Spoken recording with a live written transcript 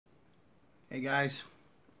Hey guys,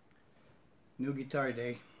 new guitar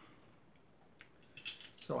day.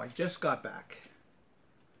 So I just got back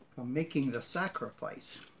from making the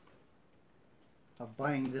sacrifice of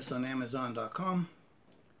buying this on Amazon.com,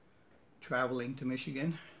 traveling to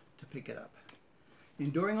Michigan to pick it up,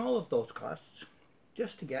 enduring all of those costs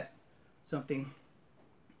just to get something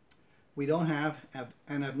we don't have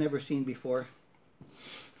and I've never seen before.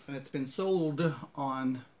 And it's been sold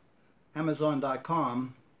on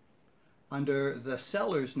Amazon.com under the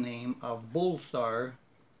seller's name of Bullstar,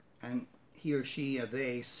 and he or she or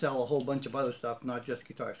they sell a whole bunch of other stuff, not just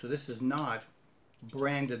guitars. So this is not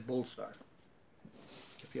branded Bullstar.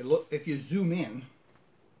 If you zoom in,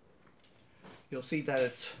 you'll see that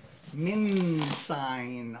it's Min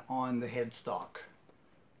sign on the headstock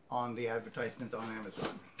on the advertisement on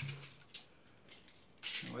Amazon.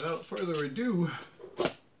 And without further ado,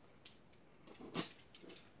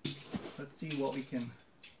 let's see what we can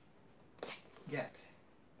get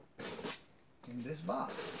in this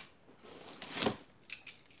box.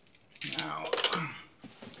 Now,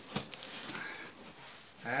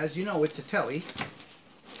 as you know, it's a Tele,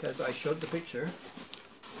 because I showed the picture.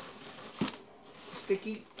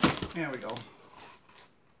 Sticky. There we go.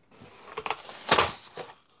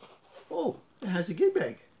 Oh, it has a gig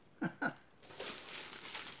bag. And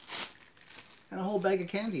a whole bag of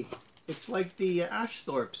candy. It's like the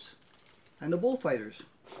Ashthorpes and the Bullfighters.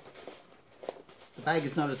 The bag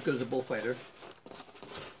is not as good as a Bullfighter.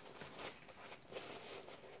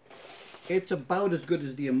 It's about as good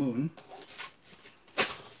as the Amoon.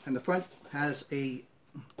 And the front has a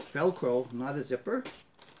Velcro, not a zipper.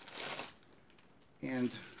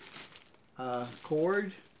 And a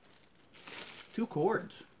cord, 2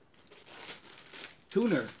 cords.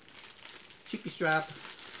 Tuner, cheapy strap,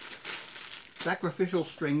 sacrificial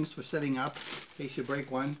strings for setting up in case you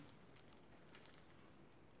break one.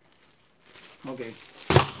 Okay.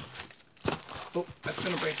 Oh, that's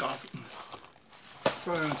going to break off.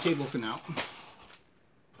 Throw it on the table for now.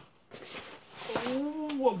 Oh,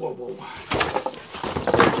 whoa, whoa, whoa.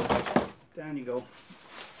 Down you go.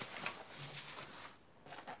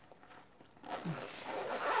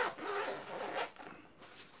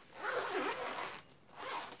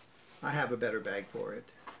 I have a better bag for it.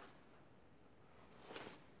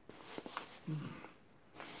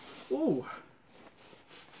 Ooh.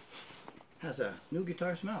 Has a new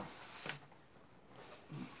guitar smell.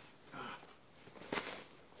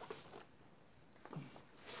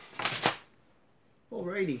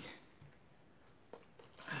 Alrighty.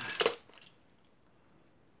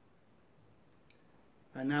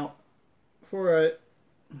 And now, for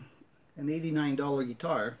an $89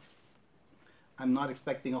 guitar, I'm not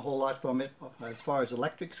expecting a whole lot from it as far as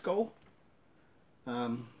electrics go.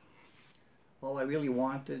 All I really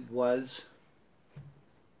wanted was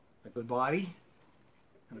a good body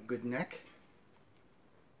and a good neck,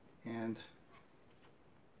 and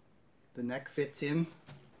the neck fits in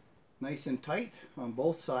nice and tight on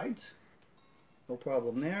both sides, no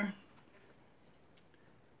problem there.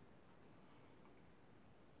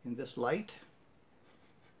 In this light,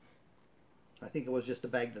 I think it was just the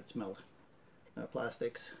bag that smelled,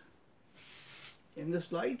 plastics. In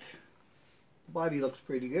this light, the body looks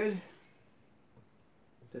pretty good.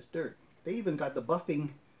 This dirt. They even got the buffing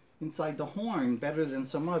inside the horn better than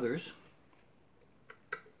some others.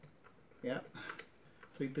 Yep.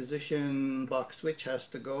 3-position box switch has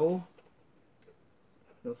to go.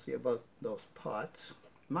 You'll see about those pots.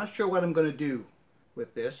 I'm not sure what I'm going to do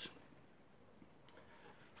with this.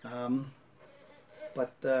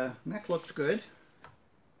 But the neck looks good.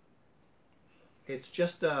 It's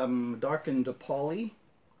just darkened poly.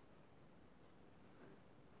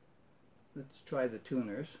 Let's try the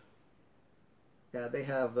tuners. Yeah, they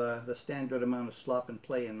have the standard amount of slop and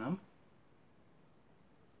play in them.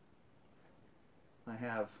 I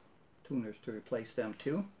have tuners to replace them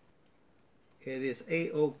too. It is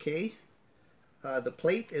A-OK. The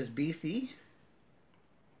plate is beefy.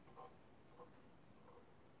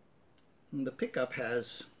 And the pickup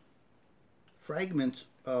has fragments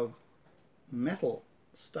of metal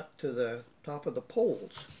stuck to the top of the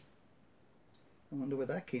poles. I wonder where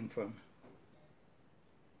that came from.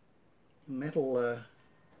 Metal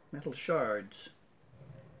shards.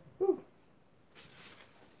 Whew.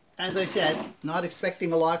 As I said, not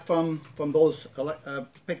expecting a lot from those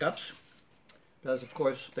pickups, because of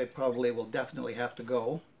course they probably will definitely have to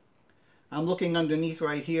go. I'm looking underneath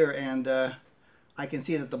right here, and I can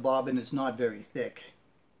see that the bobbin is not very thick,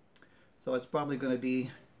 so it's probably going to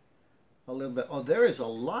be a little bit. Oh, there is a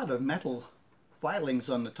lot of metal filings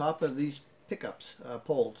on the top of these pickups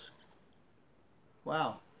poles.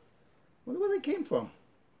 Wow. Wonder where they came from.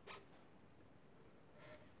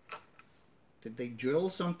 Did they drill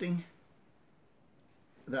something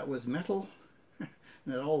that was metal?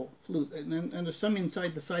 And it all flew. And there's some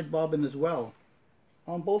inside the side bobbin as well.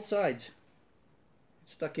 On both sides.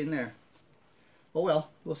 It's stuck in there. Oh well,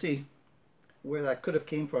 we'll see where that could have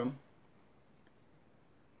came from.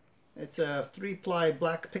 It's a 3-ply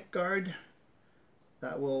black pick guard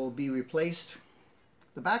that will be replaced.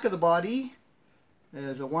 The back of the body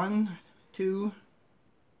is a 1, 2.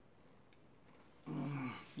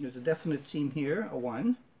 There's a definite seam here, a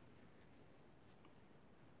 1.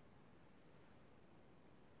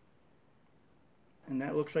 And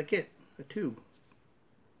that looks like it, a 2.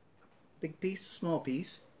 Big piece, small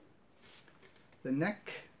piece. The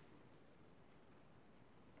neck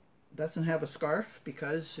doesn't have a scarf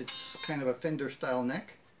because it's kind of a fender style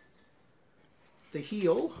neck. The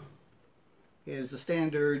heel is the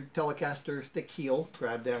standard Telecaster thick heel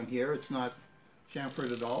grab down here. It's not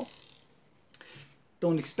chamfered at all.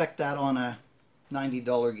 Don't expect that on a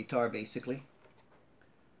 $90 guitar basically.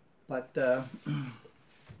 But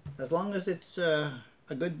as long as it's a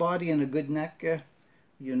good body and a good neck,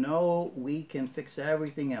 you know we can fix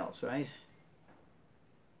everything else, right?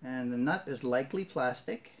 And the nut is likely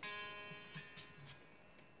plastic.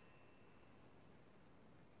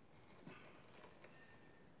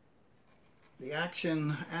 The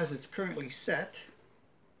action as it's currently set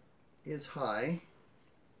is high,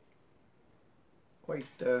 quite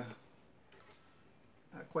the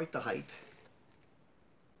height.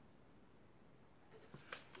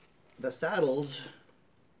 The saddles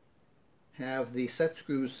have the set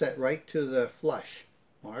screws set right to the flush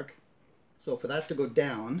mark, so for that to go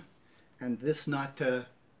down and this not to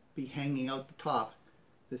be hanging out the top,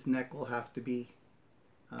 this neck will have to be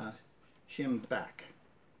shimmed back.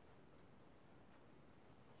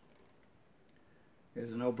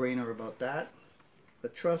 There's a no-brainer about that. The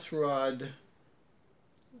truss rod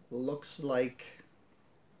looks like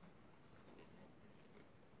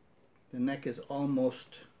the neck is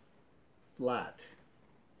almost flat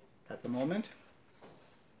at the moment.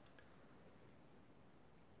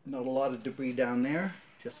 Not a lot of debris down there,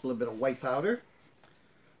 just a little bit of white powder.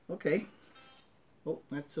 Okay. Oh,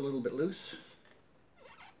 that's a little bit loose.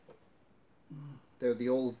 They're the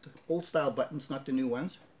old style buttons, not the new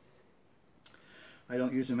ones. I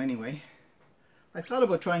don't use them anyway. I thought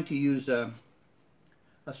about trying to use a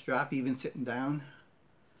strap even sitting down.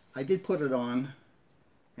 I did put it on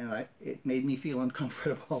and it made me feel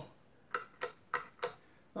uncomfortable.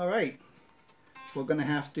 Alright, we're going to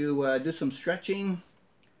have to do some stretching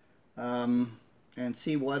and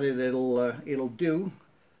see what it'll do.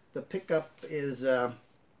 The pickup is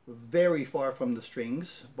very far from the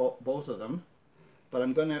strings, both of them, but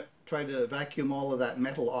I'm going to try to vacuum all of that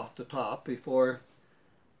metal off the top before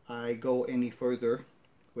I go any further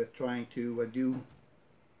with trying to do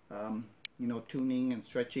you know, tuning and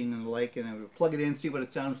stretching and the like, and I will plug it in, see what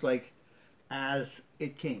it sounds like as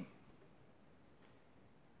it came.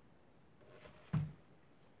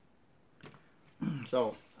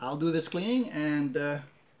 So I'll do this cleaning and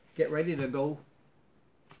get ready to go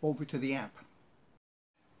over to the amp.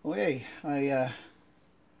 Okay,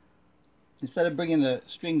 instead of bringing the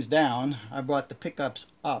strings down, I brought the pickups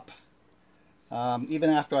up. Even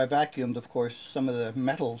after I vacuumed, of course, some of the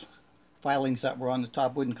metal filings that were on the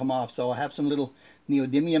top wouldn't come off. So I have some little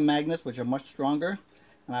neodymium magnets, which are much stronger,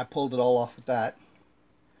 and I pulled it all off with that.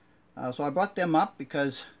 So I brought them up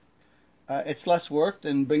because it's less work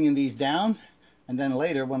than bringing these down, and then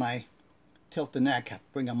later when I tilt the neck,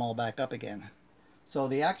 bring them all back up again. So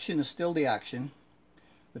the action is still the action.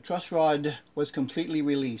 The truss rod was completely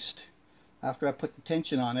released. After I put the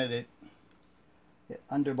tension on it, it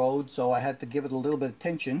underbowed, so I had to give it a little bit of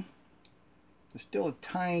tension. There's still a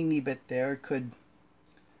tiny bit there.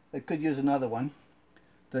 It could use another one.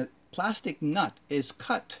 The plastic nut is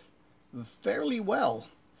cut fairly well.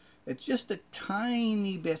 It's just a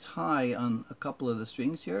tiny bit high on a couple of the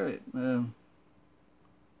strings here.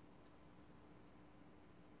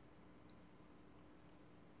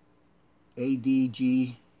 A, D,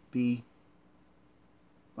 G, B.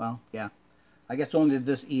 Well, yeah. I guess only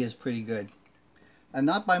this E is pretty good. And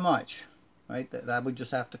not by much, right? That would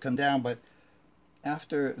just have to come down, but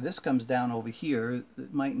after this comes down over here,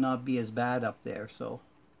 it might not be as bad up there. So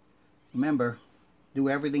remember, do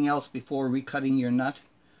everything else before recutting your nut.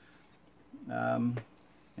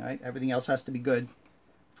 Right? Everything else has to be good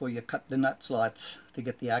before you cut the nut slots to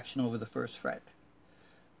get the action over the first fret.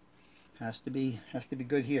 Has to be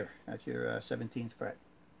good here at your 17th fret.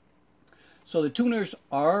 So the tuners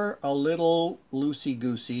are a little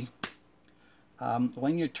loosey-goosey.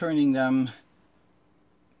 When you're turning them,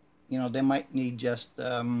 you know, they might need just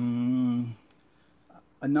a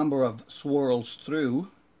a number of swirls through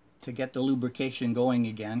to get the lubrication going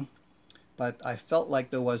again, but I felt like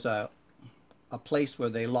there was a place where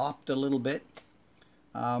they lopped a little bit.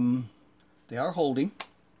 They are holding.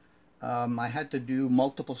 I had to do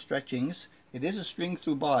multiple stretchings. It is a string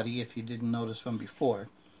through body, if you didn't notice from before.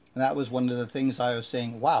 And that was one of the things I was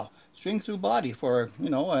saying, wow, string through body for, you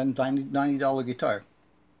know, a $90 guitar.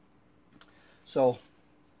 So,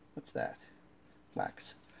 what's that?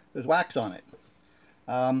 Wax. There's wax on it.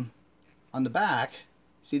 On the back,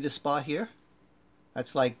 see this spot here?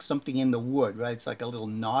 That's like something in the wood, right? It's like a little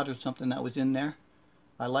knot or something that was in there.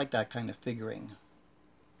 I like that kind of figuring.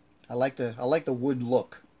 I like the wood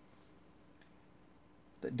look.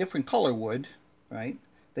 The different color wood, right?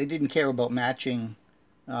 They didn't care about matching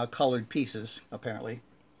colored pieces, apparently.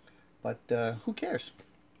 But who cares,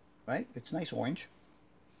 right? It's nice orange.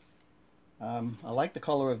 I like the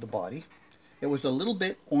color of the body. It was a little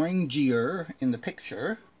bit orangier in the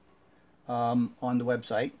picture on the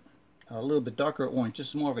website. A little bit darker orange. This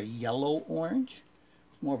is more of a yellow orange.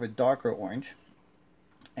 It's more of a darker orange.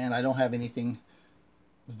 And I don't have anything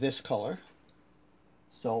this color.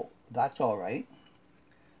 So that's all right.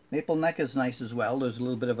 Maple neck is nice as well. There's a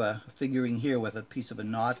little bit of a figuring here with a piece of a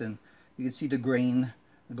knot, and you can see the grain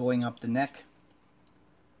going up the neck.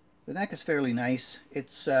 The neck is fairly nice.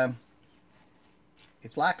 It's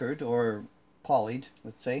lacquered or polyed,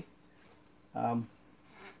 let's say. A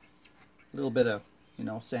little bit of, you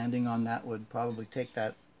know, sanding on that would probably take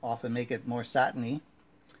that off and make it more satiny.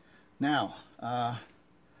 Now,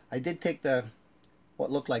 I did take the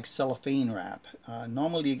what looked like cellophane wrap.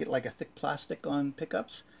 Normally you get like a thick plastic on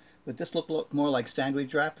pickups, but this looked more like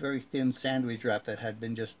sandwich wrap, very thin sandwich wrap that had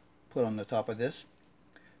been just put on the top of this.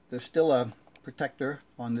 There's still a protector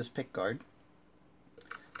on this pick guard.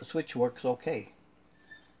 The switch works okay.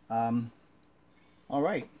 All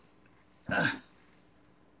right.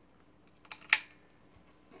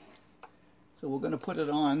 So we're going to put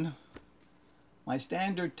it on my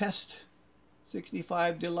standard test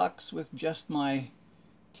 65 Deluxe with just my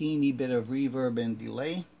teeny bit of reverb and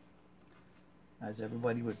delay, as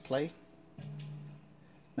everybody would play.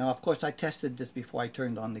 Now, of course, I tested this before I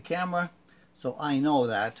turned on the camera, so I know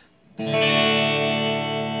that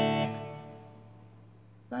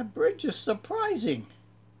that bridge is surprising.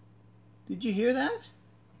 Did you hear that?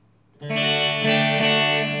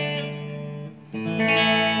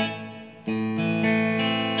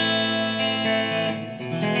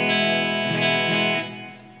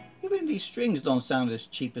 Even these strings don't sound as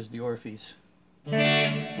cheap as the Orpheus.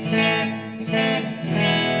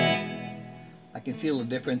 I can feel the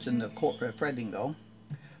difference in the fretting though.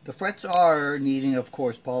 The frets are needing, of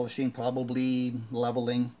course, polishing, probably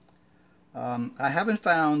leveling. I haven't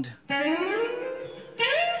found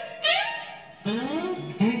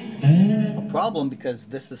a problem because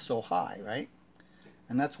this is so high, right?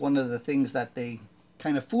 And that's one of the things that they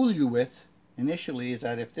kind of fool you with initially, is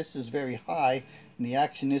that if this is very high and the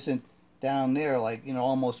action isn't down there, like, you know,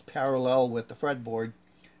 almost parallel with the fretboard,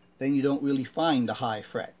 then you don't really find the high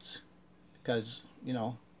frets because, you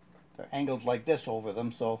know, they're angled like this over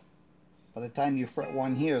them. So by the time you fret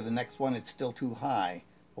one here, the next one it's still too high.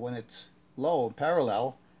 But when it's low and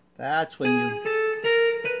parallel, that's when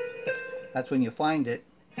you find it.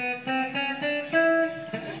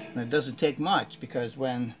 And it doesn't take much, because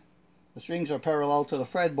when the strings are parallel to the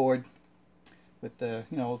fretboard with the,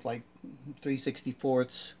 you know, like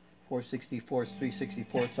 3/64ths, 4/64ths,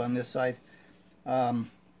 3/64ths on this side, and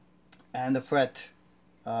the fret,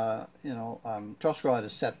 truss rod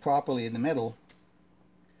is set properly in the middle,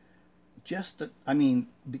 I mean,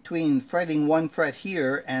 between fretting one fret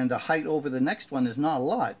here and the height over the next one is not a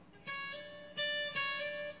lot.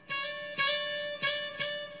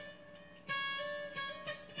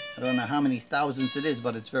 I don't know how many thousandths it is,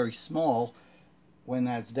 but it's very small when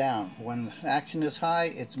that's down. When action is high,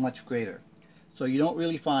 it's much greater. So you don't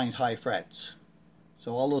really find high frets.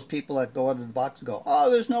 So all those people that go out of the box go,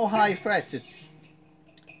 oh, there's no high frets. It's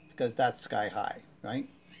because that's sky high, right?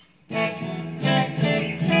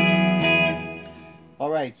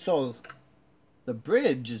 Alright, so the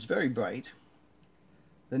bridge is very bright.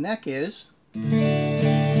 The neck is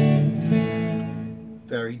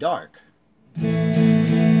very dark.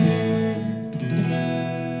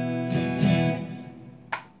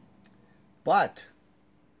 But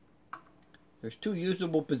there's two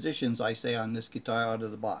usable positions, I say, on this guitar out of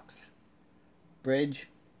the box: bridge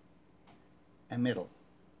and middle.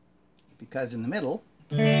 Because in the middle,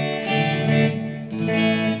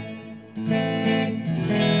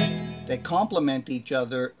 they complement each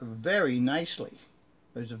other very nicely.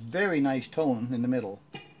 There's a very nice tone in the middle.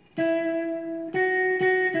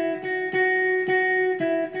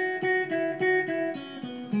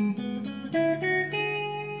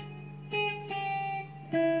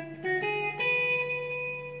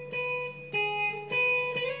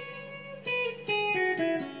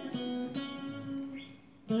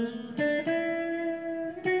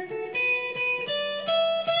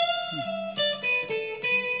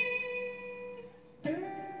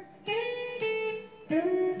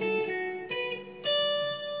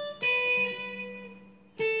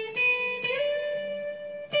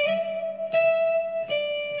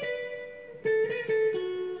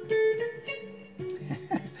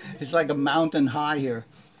 It's like a mountain high here.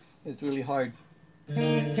 It's really hard. So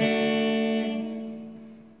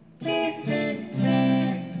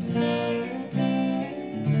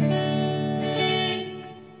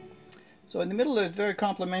in the middle it's very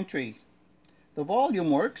complementary. The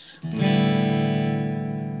volume works.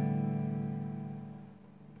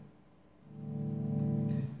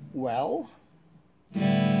 Well,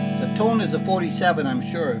 the tone is a 47, I'm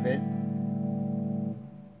sure of it.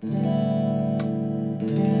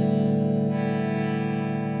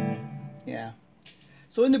 Yeah.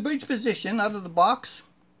 So in the bridge position, out of the box,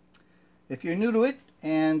 if you're new to it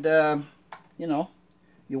and you know,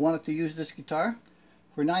 you wanted to use this guitar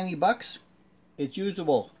for 90 bucks, it's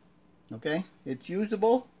usable. Okay, it's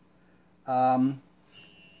usable. You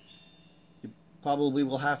probably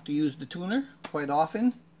will have to use the tuner quite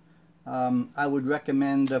often. I would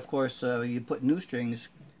recommend, of course, you put new strings,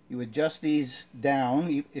 you adjust these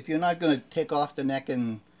down. If you're not going to take off the neck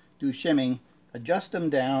and do shimming, adjust them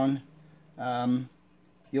down.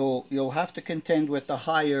 You'll have to contend with the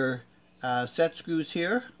higher set screws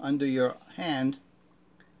here under your hand,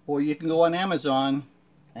 or you can go on Amazon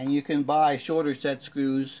and you can buy shorter set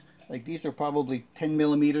screws. Like these are probably 10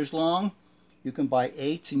 millimeters long. You can buy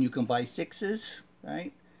 8s and you can buy 6s,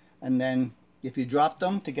 right? And then if you drop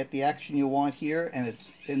them to get the action you want here and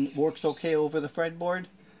it works okay over the fretboard,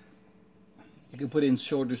 you can put in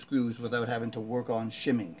shorter screws without having to work on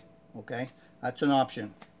shimming. Okay, that's an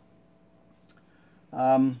option.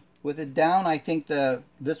 With it down, I think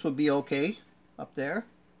this would be okay up there.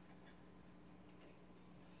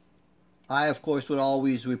 I, of course, would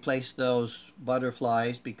always replace those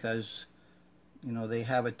butterflies because, you know, they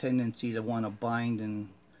have a tendency to want to bind and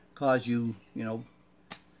cause you, you know,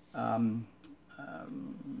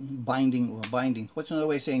 binding. What's another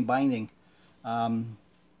way of saying binding?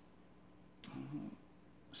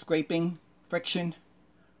 Scraping, friction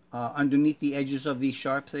underneath the edges of these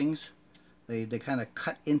sharp things. They kind of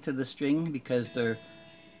cut into the string because they're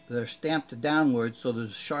stamped downwards, so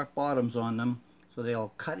there's sharp bottoms on them. So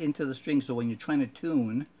they'll cut into the string, so when you're trying to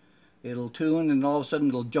tune, it'll tune and all of a sudden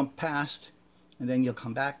it'll jump past and then you'll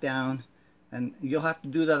come back down, and you'll have to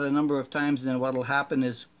do that a number of times, and then what'll happen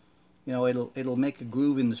is, you know, it'll make a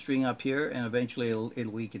groove in the string up here and eventually it'll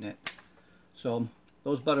weaken it. So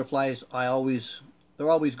those butterflies, they're always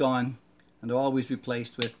gone, and they're always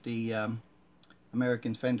replaced with the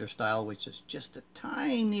American Fender style, which is just a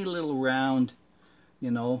tiny little round,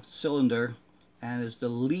 you know, cylinder, and is the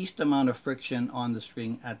least amount of friction on the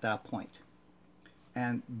string at that point,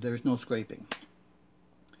 and there's no scraping,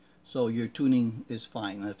 so your tuning is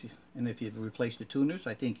fine. And if you replace the tuners,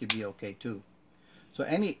 I think you'd be okay too. So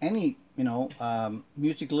any you know,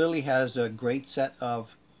 Music Lily has a great set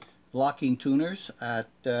of locking tuners at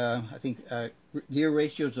I think gear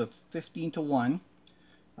ratios of 15:1.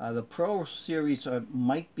 The Pro series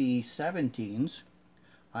might be 17s.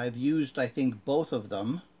 I've used, I think, both of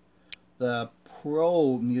them. The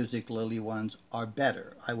Pro Music Lily ones are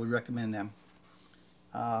better. I would recommend them.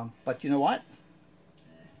 But you know what?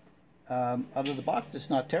 Out of the box, it's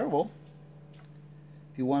not terrible.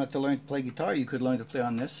 If you wanted to learn to play guitar, you could learn to play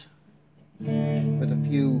on this with a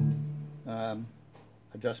few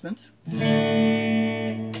adjustments.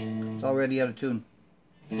 It's already out of tune.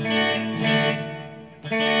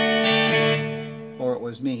 Or it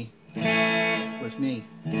was me. It was me.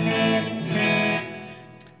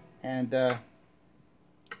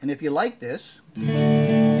 And if you like this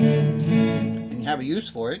and you have a use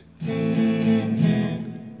for it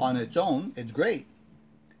on its own, it's great.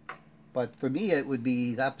 But for me, it would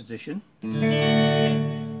be that position.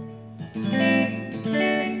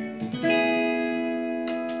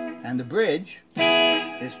 And the bridge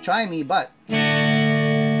is chimey, but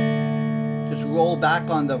just roll back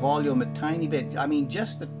on the volume a tiny bit. I mean,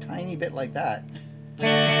 just a tiny bit like that.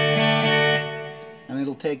 And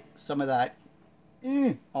it'll take some of that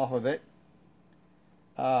off of it.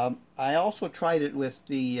 I also tried it with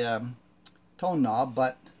the tone knob,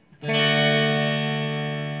 but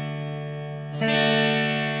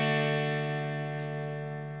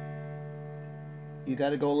you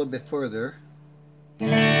got to go a little bit further to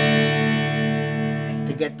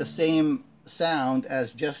get the same sound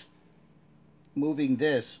as just moving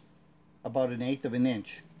this about 1/8 of an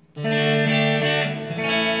inch.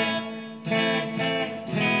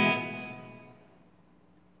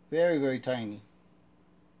 Very, very tiny.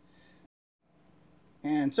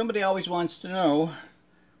 And somebody always wants to know,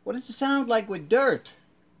 what does it sound like with dirt?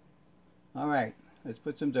 Alright, let's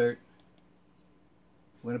put some dirt.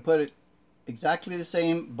 I'm going to put it exactly the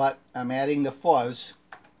same, but I'm adding the fuzz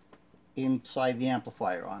inside the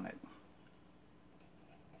amplifier on it.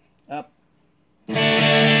 Up.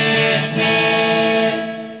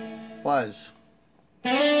 fuzz.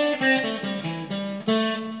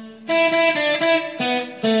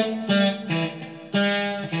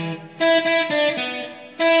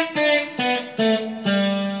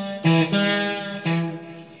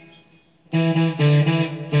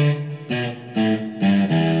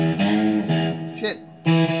 Shit.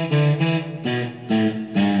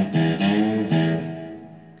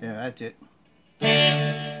 Yeah, that's it.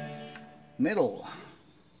 Middle.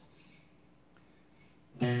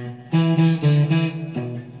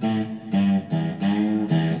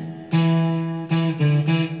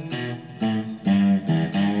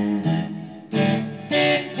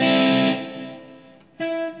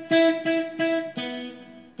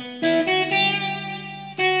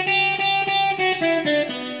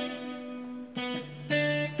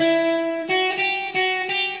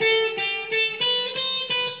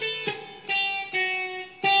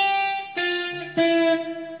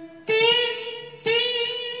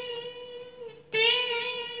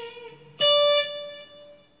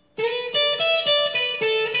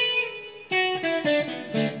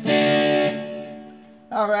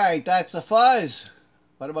 Alright, that's the fuzz.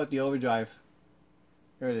 What about the overdrive?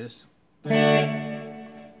 Here it is.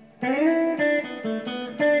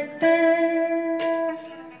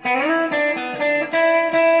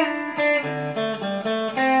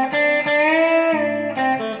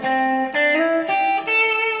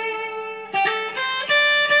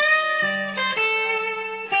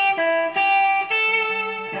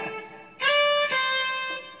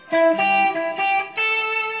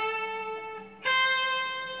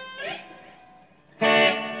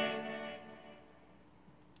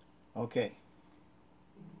 Okay.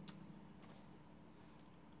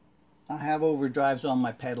 I have overdrives on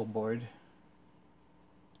my pedal board.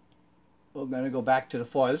 We're going to go back to the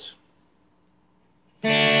fuzz.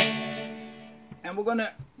 And we're going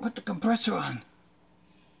to put the compressor on.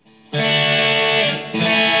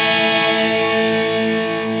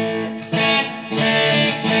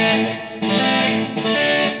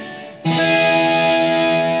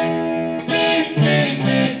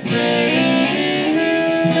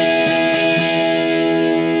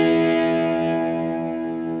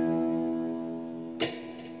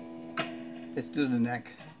 Let's do the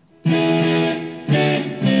neck.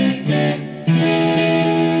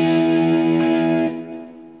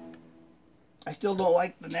 I still don't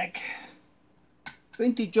like the neck.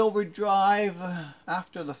 Vintage overdrive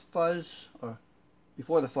after the fuzz, or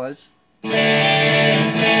before the fuzz.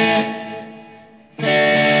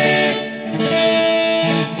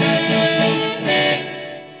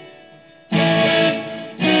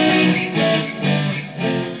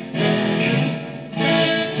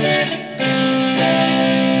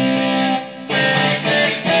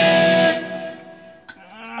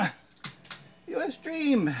 US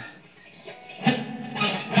Dream.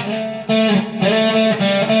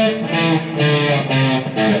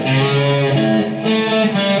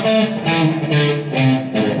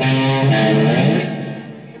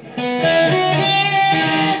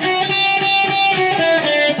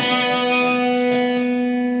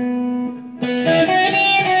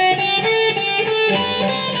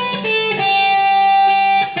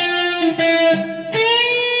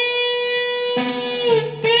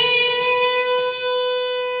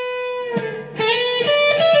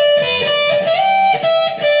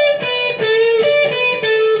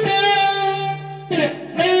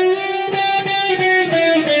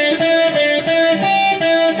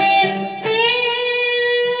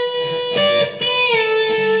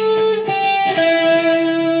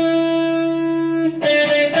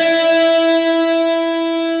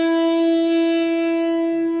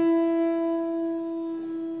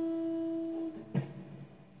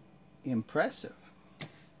 Impressive.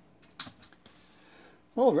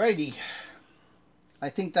 Alrighty. I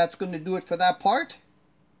think that's going to do it for that part.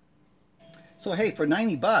 So hey, for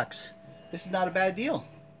 90 bucks, this is not a bad deal,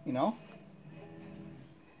 you know.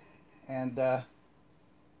 And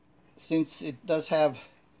since it does have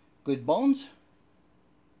good bones,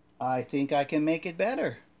 I think I can make it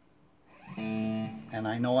better. And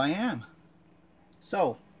I know I am.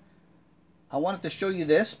 So, I wanted to show you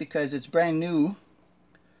this because it's brand new.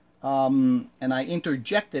 And I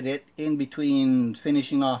interjected it in between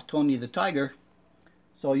finishing off Tony the Tiger.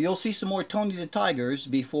 So you'll see some more Tony the Tigers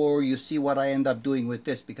before you see what I end up doing with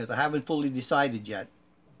this, because I haven't fully decided yet.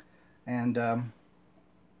 And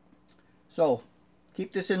so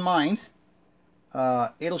keep this in mind.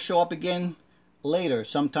 It'll show up again later,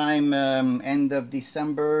 sometime end of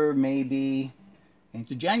December, maybe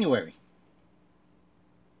into January.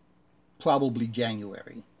 Probably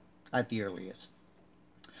January at the earliest.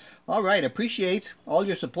 Alright, appreciate all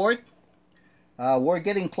your support. We're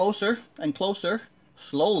getting closer and closer,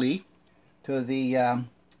 slowly, to the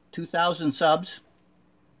 2,000 subs,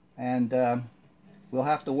 and we'll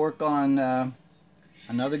have to work on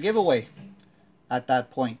another giveaway at that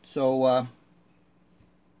point. So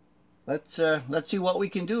let's see what we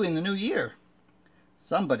can do in the new year.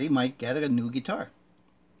 Somebody might get a new guitar,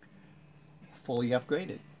 fully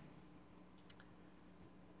upgraded.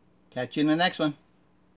 Catch you in the next one.